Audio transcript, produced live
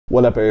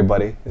What up,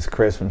 everybody? It's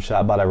Chris from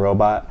Shot by the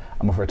Robot.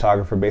 I'm a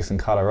photographer based in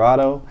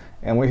Colorado,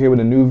 and we're here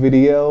with a new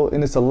video,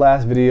 and it's the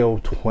last video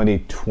of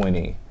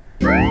 2020.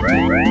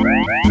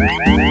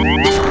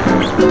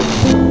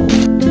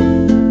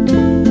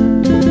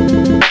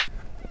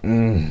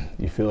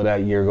 You feel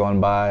that year going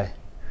by,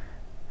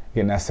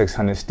 getting that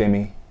 600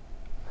 stimmy.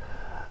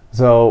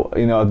 So,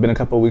 it's been a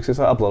couple of weeks since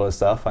I uploaded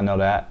stuff, I know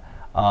that.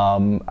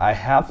 I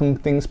have some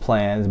things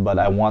planned, but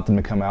I want them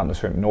to come out in a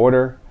certain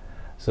order.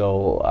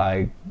 So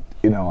I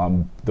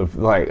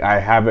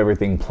have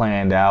everything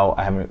planned out.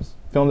 I haven't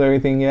filmed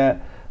everything yet,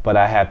 but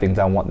I have things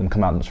I want them to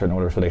come out in a certain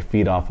order so they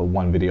feed off of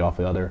one video off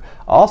the other.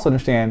 I also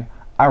understand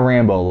I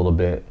ramble a little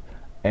bit,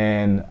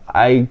 and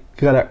I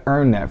gotta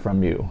earn that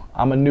from you.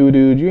 I'm a new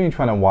dude. You ain't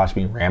trying to watch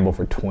me ramble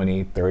for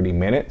 20, 30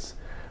 minutes.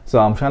 So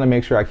I'm trying to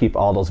make sure I keep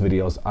all those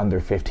videos under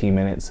 15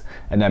 minutes,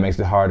 and that makes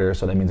it harder.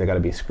 So that means I gotta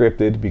be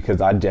scripted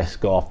because I just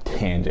go off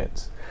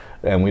tangents,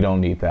 and we don't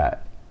need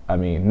that. I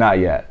mean, not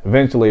yet.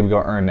 Eventually, we're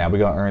gonna earn that. We're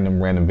gonna earn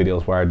them random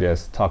videos where I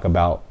just talk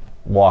about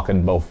walking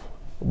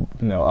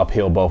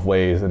uphill both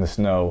ways in the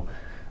snow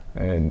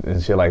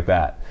and shit like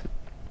that.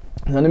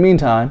 So in the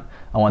meantime,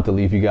 I want to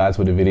leave you guys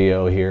with a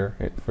video here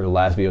for the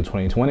last video of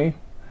 2020.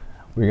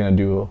 We're gonna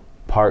do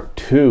part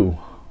 2,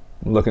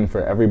 looking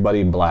for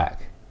everybody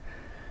black.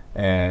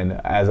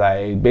 And as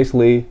I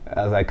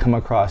come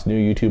across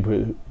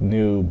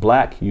new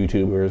black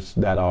YouTubers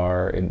that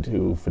are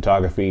into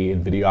photography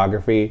and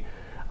videography,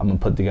 I'm gonna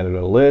put together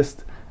a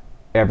list.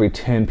 Every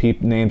 10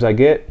 names I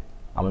get,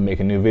 I'm gonna make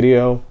a new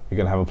video. You're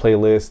gonna have a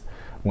playlist.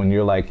 When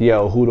you're like,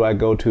 yo, who do I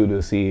go to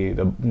see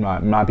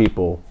my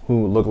people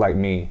who look like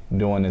me,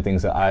 doing the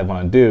things that I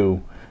wanna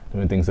do,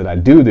 doing things that I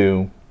do,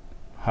 there's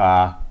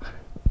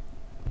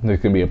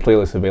gonna be a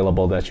playlist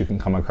available that you can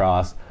come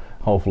across.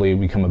 Hopefully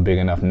become a big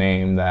enough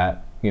name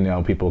that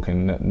people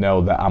can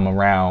know that I'm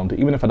around.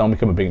 Even if I don't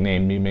become a big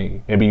name,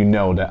 maybe you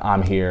know that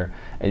I'm here,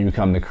 and you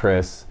come to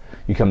Chris,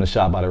 you come to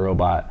Shot by the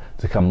Robot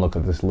to come look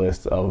at this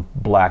list of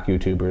black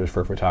YouTubers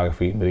for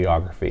photography and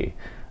videography.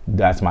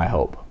 That's my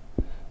hope.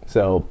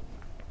 So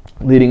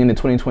leading into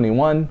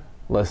 2021,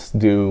 let's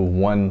do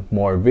one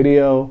more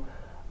video.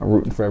 I'm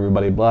rooting for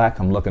everybody black.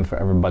 I'm looking for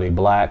everybody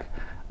black.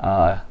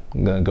 I'm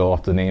gonna go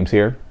off the names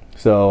here.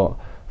 So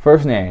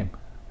first name,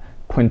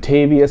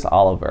 Quintavious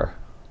Oliver.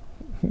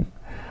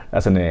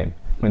 That's a name,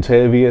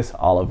 Quintavious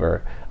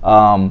Oliver.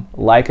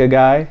 Leica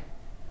guy,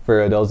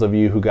 for those of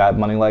you who got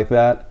money like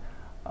that,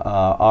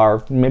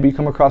 or maybe you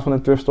come across one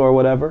at a thrift store or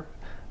whatever.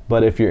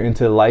 But if you're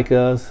into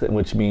Leicas,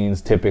 which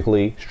means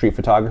typically street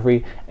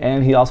photography,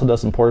 and he also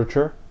does some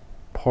portraiture,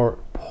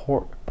 portraits.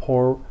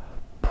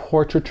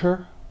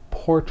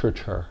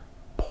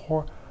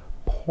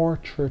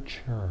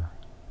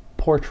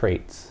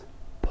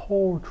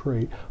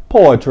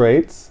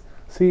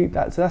 See,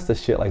 that's the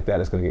shit like that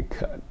is gonna get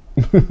cut.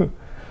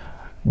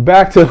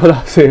 Back to what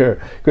I was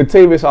here.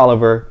 Quintavious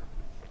Oliver,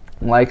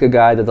 like a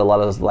guy that does a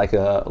lot of like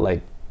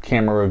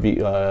camera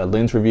review,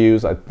 lens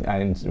reviews.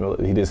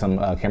 He did some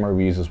camera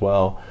reviews as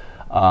well.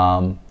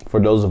 For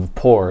those of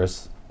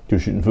pores who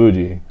shoot in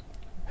Fuji,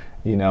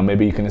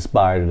 maybe you can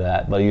aspire to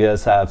that. But he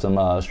does have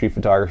some street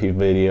photography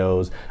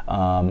videos,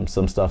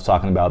 some stuff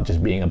talking about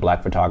just being a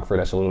black photographer.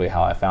 That's literally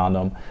how I found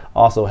him.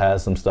 Also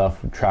has some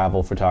stuff for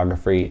travel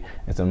photography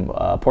and some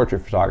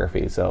portrait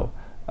photography. So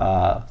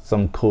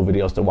some cool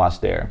videos to watch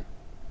there.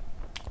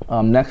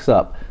 Next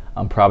up,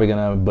 I'm probably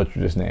gonna butcher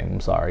this name.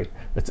 I'm sorry.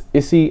 It's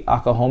Issy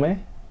Akahome.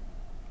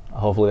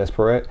 Hopefully that's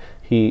correct.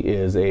 He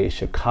is a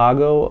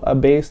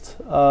Chicago-based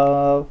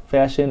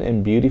fashion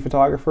and beauty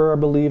photographer. I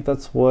believe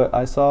that's what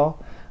I saw.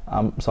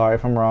 I'm sorry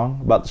if I'm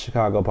wrong about the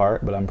Chicago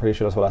part, but I'm pretty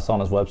sure that's what I saw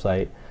on his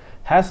website.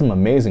 Has some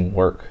amazing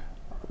work,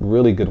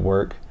 really good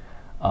work.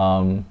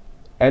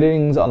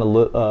 Editing's on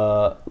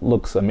the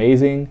looks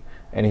amazing,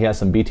 and he has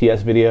some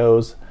BTS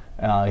videos.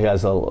 He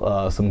has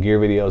some gear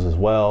videos as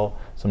well,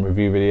 some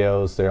review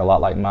videos. They're a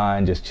lot like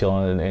mine, just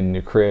chilling in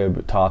your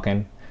crib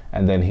talking.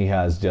 And then he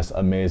has just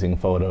amazing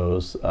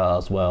photos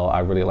as well. I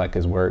really like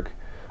his work.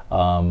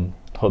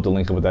 Hope to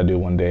link up with that dude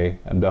one day.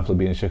 I'm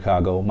definitely be in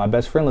Chicago. My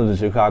best friend lives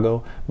in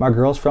Chicago. My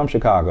girl's from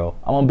Chicago.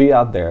 I'm gonna be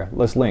out there.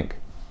 Let's link.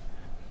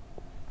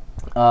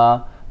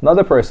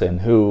 Another person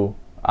who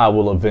I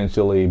will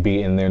eventually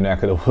be in their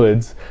neck of the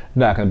woods,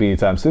 not gonna be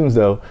anytime soon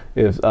though,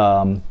 is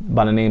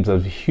by the names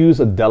of Hughes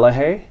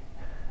Delahaye.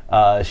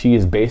 She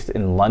is based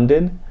in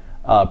London,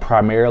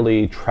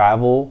 primarily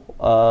travel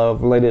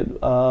related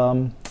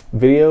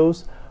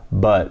videos,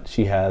 but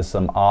she has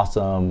some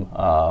awesome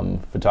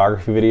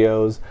photography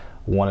videos.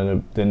 One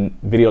of the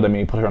video that made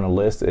me put her on the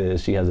list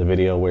is she has a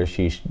video where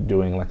she's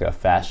doing like a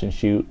fashion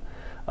shoot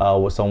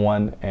with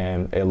someone,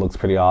 and it looks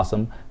pretty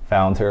awesome.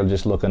 Found her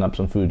just looking up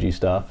some Fuji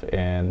stuff,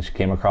 and she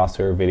came across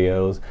her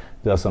videos,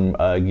 does some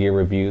gear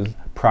reviews.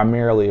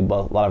 Primarily, a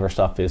lot of her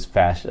stuff is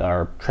fashion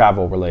or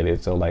travel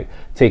related, so like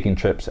taking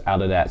trips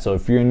out of that. So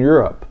if you're in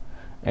Europe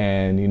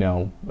and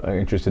are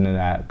interested in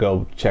that,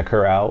 go check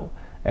her out.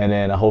 And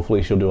then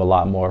hopefully she'll do a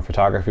lot more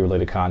photography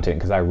related content,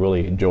 because I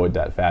really enjoyed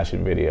that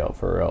fashion video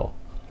for real.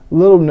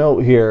 Little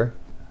note here,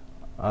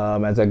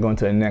 as I go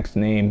into the next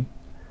name,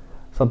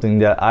 something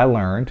that I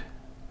learned.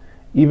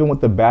 Even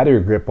with the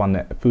battery grip on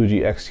the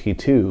Fuji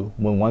X-T2,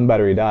 when one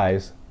battery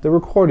dies, the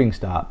recording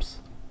stops.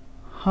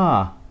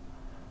 Huh.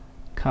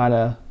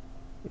 Kinda,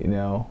 you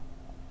know,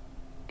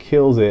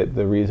 kills it,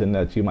 the reason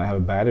that you might have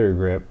a battery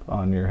grip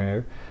on your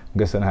hair. I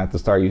guess then I have to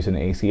start using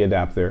an AC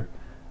adapter.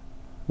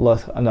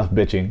 Enough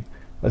bitching.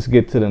 Let's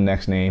get to the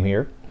next name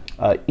here.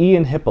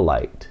 Ian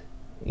Hippolyte.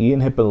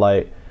 Ian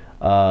Hippolyte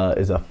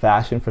is a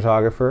fashion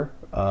photographer.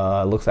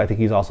 I think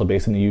he's also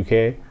based in the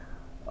UK.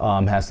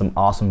 Has some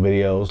awesome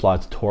videos, a lot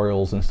of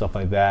tutorials and stuff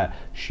like that.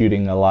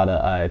 Shooting a lot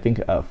of, I think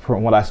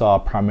from what I saw,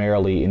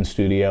 primarily in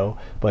studio,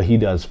 but he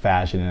does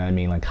fashion, and I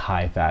mean like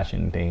high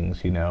fashion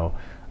things, you know.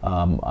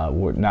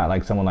 We're not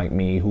like someone like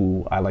me,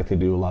 who I like to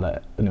do a lot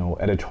of, you know,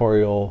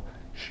 editorial,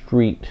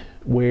 street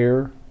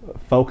wear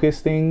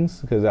focus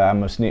things, because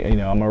I'm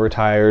a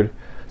retired,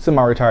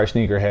 semi-retired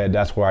sneakerhead.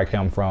 That's where I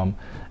come from,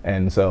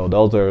 and so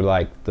those are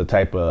like the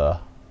type of,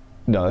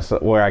 you know, that's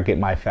where I get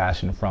my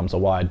fashion from. So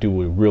while I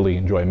do really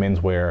enjoy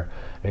menswear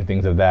and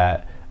things of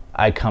that,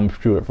 I come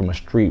through it from a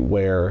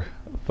streetwear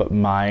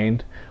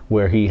mind,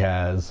 where he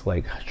has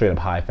like straight up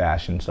high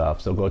fashion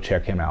stuff. So go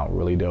check him out,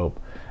 really dope.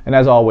 And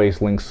as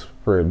always, links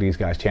for these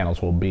guys'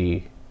 channels will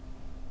be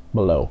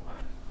below.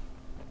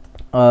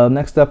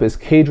 Next up is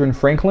Kadron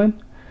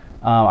Franklin.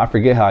 I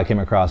forget how I came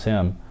across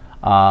him,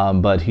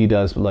 but he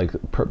does like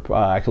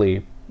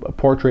actually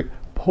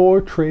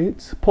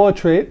portraits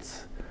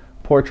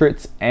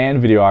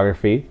and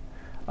videography.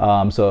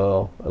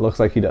 So it looks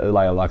like he does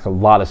like a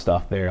lot of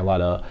stuff there, a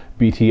lot of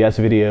BTS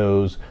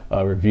videos,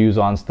 reviews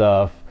on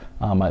stuff.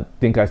 I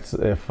think just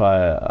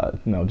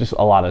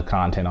a lot of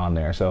content on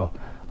there. So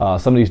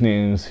some of these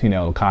names, you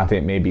know,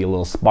 content may be a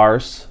little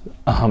sparse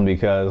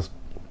because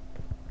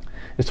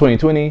it's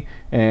 2020,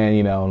 and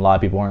you know, a lot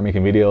of people aren't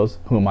making videos.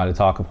 Who am I to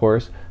talk, of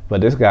course?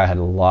 But this guy had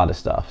a lot of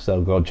stuff,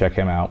 so go check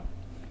him out.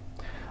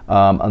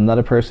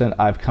 Another person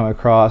I've come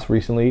across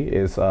recently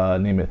is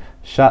named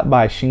Shot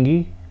by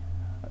Shingy.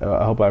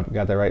 I hope I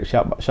got that right.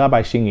 Shot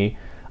by Shingy.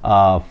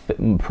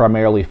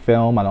 Primarily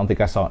film. I don't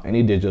think I saw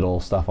any digital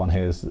stuff on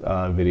his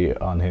video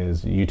on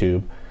his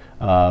YouTube.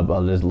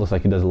 But it looks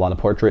like he does a lot of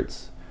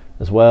portraits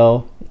as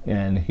well,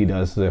 and he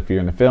does, if you're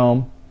in the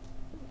film,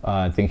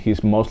 I think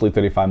he's mostly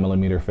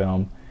 35mm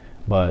film,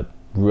 but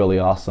really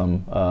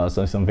awesome.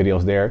 So some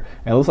videos there,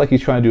 and it looks like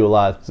he's trying to do a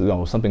lot, you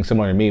know, something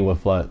similar to me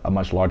with a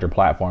much larger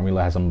platform. He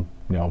has some,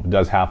 you know,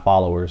 does have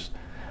followers,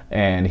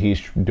 and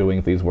he's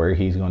doing things where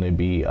he's going to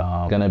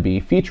be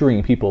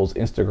featuring people's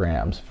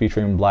Instagrams,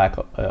 featuring Black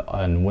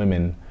and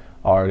women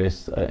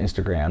artists'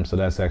 Instagrams. So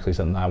that's actually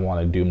something I want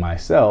to do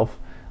myself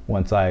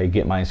once I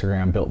get my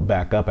Instagram built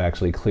back up. I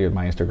actually cleared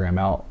my Instagram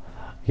out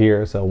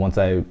here, so once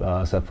I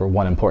except for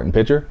one important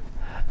picture,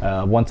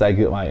 once I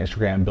get my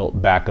Instagram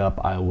built back up,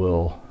 I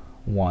will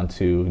want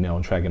to, you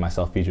know, try to get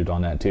myself featured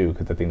on that too,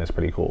 because I think that's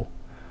pretty cool.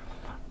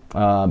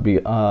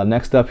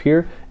 Next up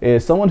here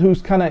is someone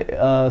who's kind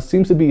of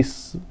seems to be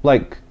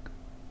like,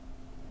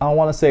 I don't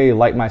want to say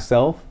like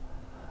myself,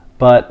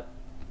 but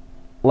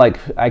like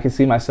I can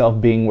see myself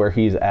being where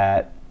he's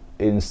at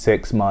in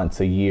 6 months,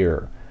 a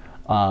year.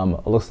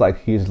 It looks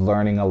like he's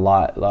learning a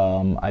lot.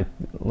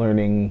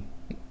 Learning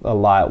a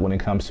lot when it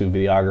comes to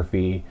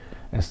videography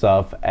and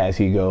stuff as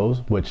he goes,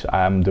 which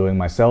I'm doing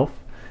myself,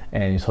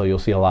 and so you'll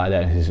see a lot of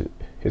that in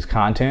his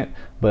content.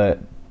 But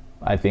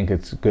I think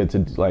it's good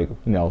to, like,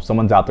 you know,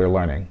 someone's out there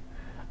learning.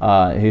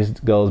 He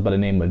goes by the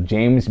name of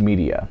James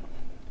Media.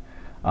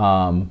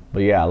 But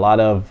yeah, a lot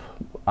of,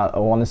 I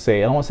don't want to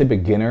say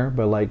beginner,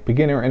 but like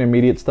beginner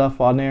intermediate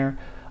stuff on there.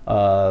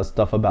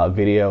 Stuff about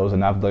videos,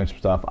 and I've learned some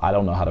stuff. I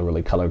don't know how to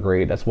really color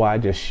grade. That's why I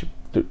just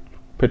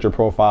picture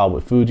profile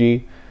with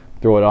Fuji,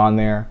 throw it on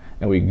there,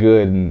 and we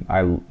good. And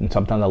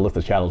sometimes I lift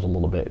the shadows a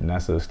little bit, and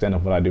that's the extent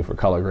of what I do for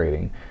color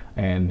grading.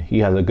 And he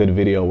has a good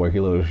video where he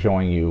literally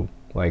showing you,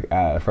 like,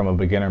 from a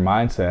beginner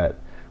mindset,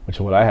 which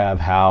is what I have,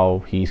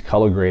 how he's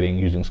color grading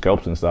using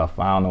scopes and stuff.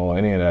 I don't know what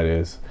any of that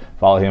is.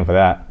 Follow him for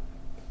that.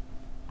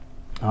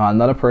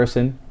 Another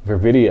person for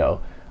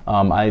video,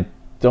 I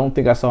don't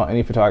think I saw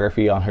any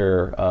photography on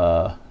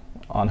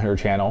her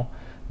channel,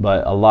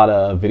 but a lot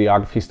of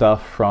videography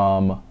stuff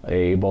from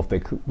both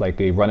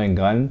a run and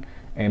gun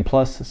and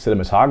plus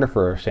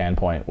cinematographer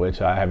standpoint,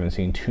 which I haven't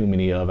seen too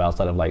many of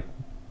outside of like.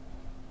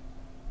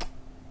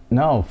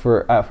 No,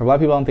 for a lot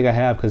of people I don't think I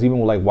have, because even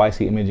with like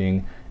YC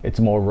imaging, it's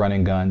more run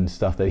and gun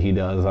stuff that he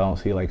does. I don't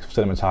see like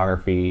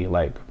cinematography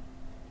like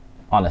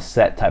on a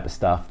set type of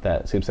stuff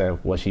that seems to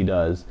have what she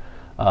does.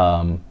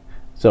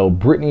 So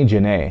Brittany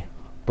Janae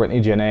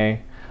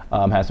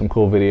has some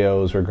cool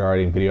videos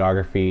regarding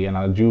videography, and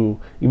I do,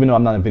 even though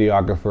I'm not a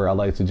videographer, I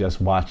like to just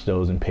watch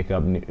those and pick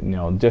up, you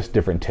know, just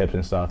different tips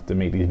and stuff to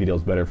make these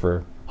videos better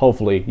for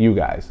hopefully you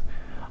guys.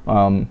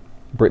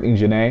 Brittany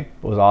Janae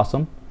was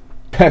awesome.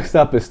 Next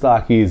up is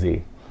Stock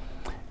Easy,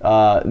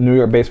 New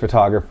York-based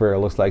photographer. It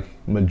looks like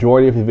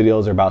majority of his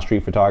videos are about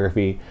street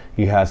photography.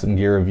 He has some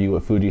gear review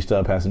with Fuji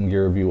stuff, has some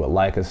gear review with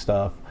Leica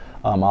stuff.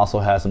 Also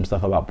has some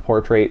stuff about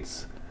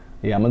portraits.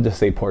 Yeah, I'm gonna just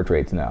say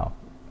portraits now.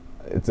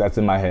 That's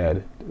in my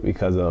head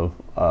because of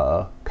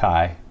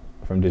Kai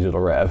from Digital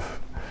Rev.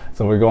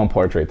 So we're going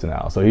portraits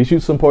now. So he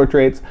shoots some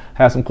portraits,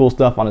 has some cool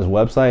stuff on his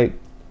website,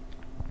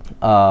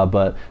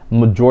 but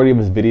majority of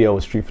his video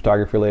is street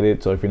photography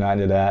related. So if you're not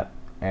into that,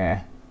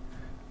 I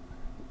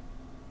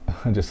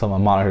just saw my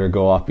monitor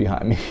go off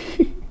behind me.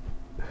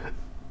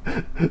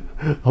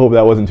 Hope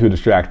that wasn't too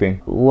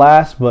distracting.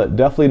 Last but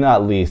definitely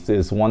not least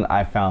is one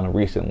I found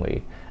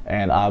recently,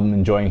 and I'm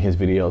enjoying his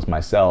videos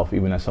myself,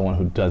 even as someone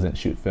who doesn't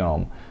shoot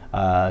film.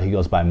 He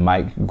goes by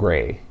Mike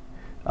Gray.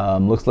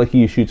 Looks like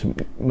he shoots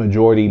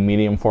majority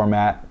medium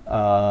format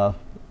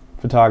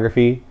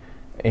photography,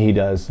 and he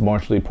does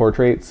mostly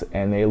portraits,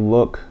 and they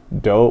look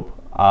dope.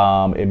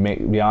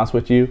 Be honest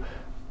with you,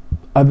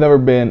 I've never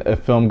been a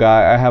film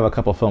guy. I have a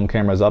couple film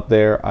cameras up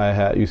there.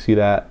 You see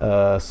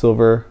that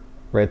silver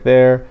right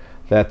there?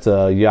 That's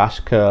a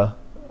Yashica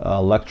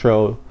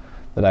Electro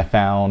that I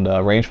found,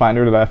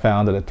 rangefinder that I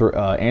found at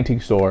a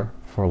antique store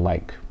for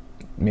like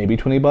maybe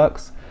 20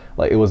 bucks.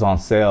 Like, it was on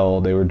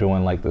sale. They were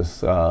doing like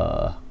this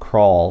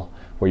crawl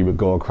where you would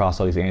go across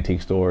all these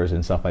antique stores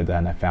and stuff like that,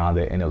 and I found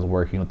it, and it was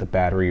working with the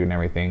battery and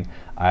everything.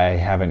 I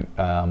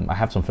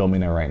have some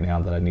filming there right now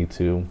that I need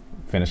to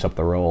finish up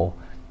the roll.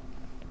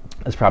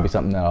 It's probably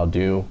something that I'll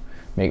do.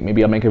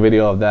 Maybe I'll make a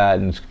video of that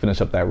and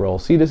finish up that roll.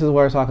 See, this is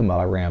what I was talking about.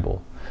 I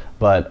ramble.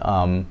 But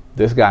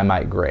this guy,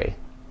 Mike Gray,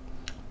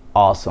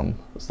 awesome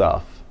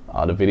stuff.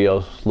 The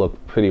videos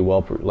look pretty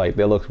well, like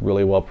they look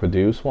really well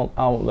produced. Well,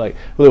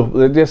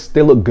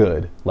 they look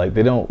good. Like,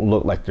 they don't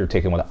look like they're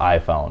taken with an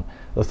iPhone.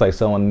 It looks like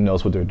someone who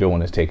knows what they're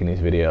doing is taking these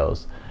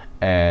videos,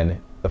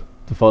 and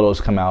the photos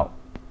come out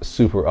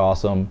super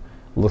awesome.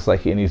 Looks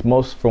like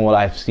from what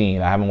I've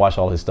seen, I haven't watched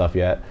all his stuff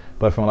yet,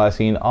 but from what I've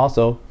seen,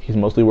 also he's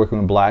mostly working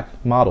with black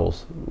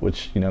models,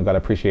 which, you know, gotta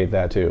appreciate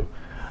that too.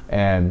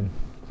 And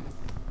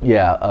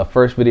yeah,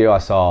 first video I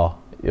saw,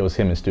 it was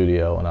him in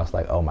studio, and I was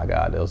like, oh my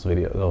god, those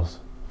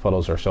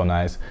photos are so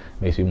nice,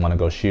 makes me want to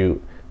go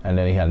shoot. And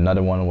then he had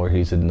another one where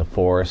he's in the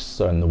forests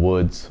or in the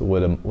woods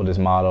with his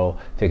model,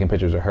 taking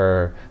pictures of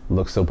her.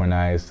 Looks super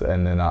nice.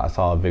 And then I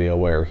saw a video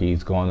where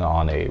he's going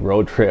on a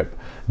road trip.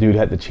 Dude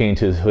had to change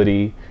his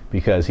hoodie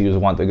because he was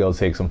wanting to go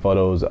take some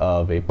photos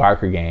of a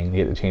biker gang. He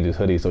had to change his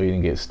hoodie so he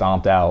didn't get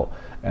stomped out.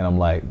 And I'm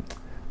like,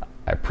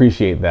 I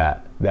appreciate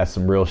that. That's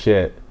some real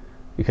shit,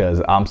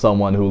 because I'm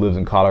someone who lives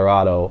in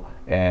Colorado,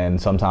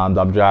 and sometimes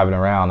I'm driving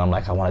around, I'm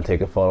like, I want to take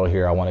a photo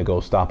here, I want to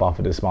go stop off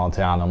at this small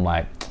town. I'm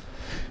like,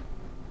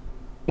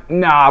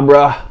 nah,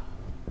 bruh,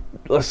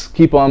 let's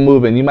keep on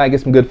moving. You might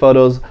get some good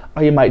photos,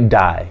 or you might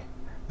die.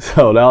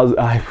 So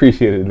I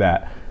appreciated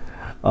that.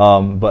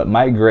 But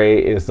Mike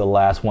Gray is the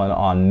last one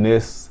on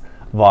this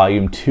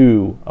volume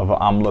 2 of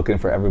I'm Looking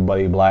for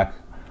Everybody Black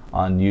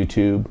on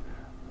YouTube.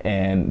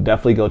 And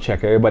definitely go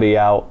check everybody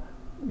out.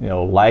 You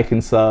know, like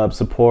and sub,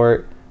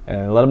 support,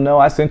 and let them know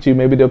I sent you.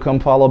 Maybe they'll come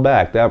follow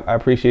back. I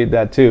appreciate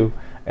that too.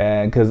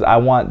 And because I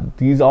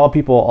want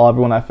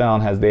everyone I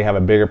found they have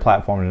a bigger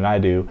platform than I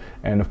do.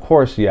 And of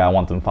course, yeah, I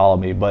want them to follow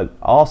me, but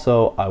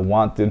also I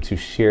want them to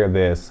share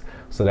this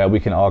so that we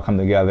can all come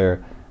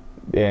together.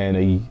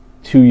 In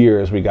 2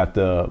 years, we got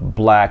the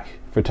Black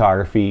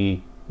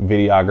Photography,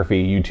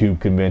 Videography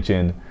YouTube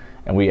convention,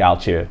 and we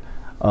out here.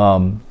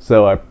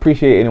 So I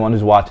appreciate anyone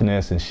who's watching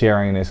this and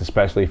sharing this,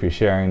 especially if you're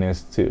sharing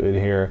this to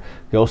here.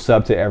 Go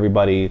sub to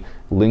everybody.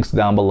 Links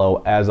down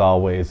below as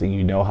always, and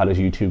you know how this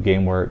YouTube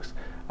game works.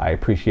 I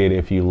appreciate it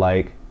if you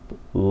like,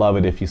 love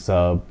it if you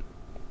sub.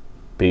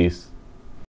 Peace.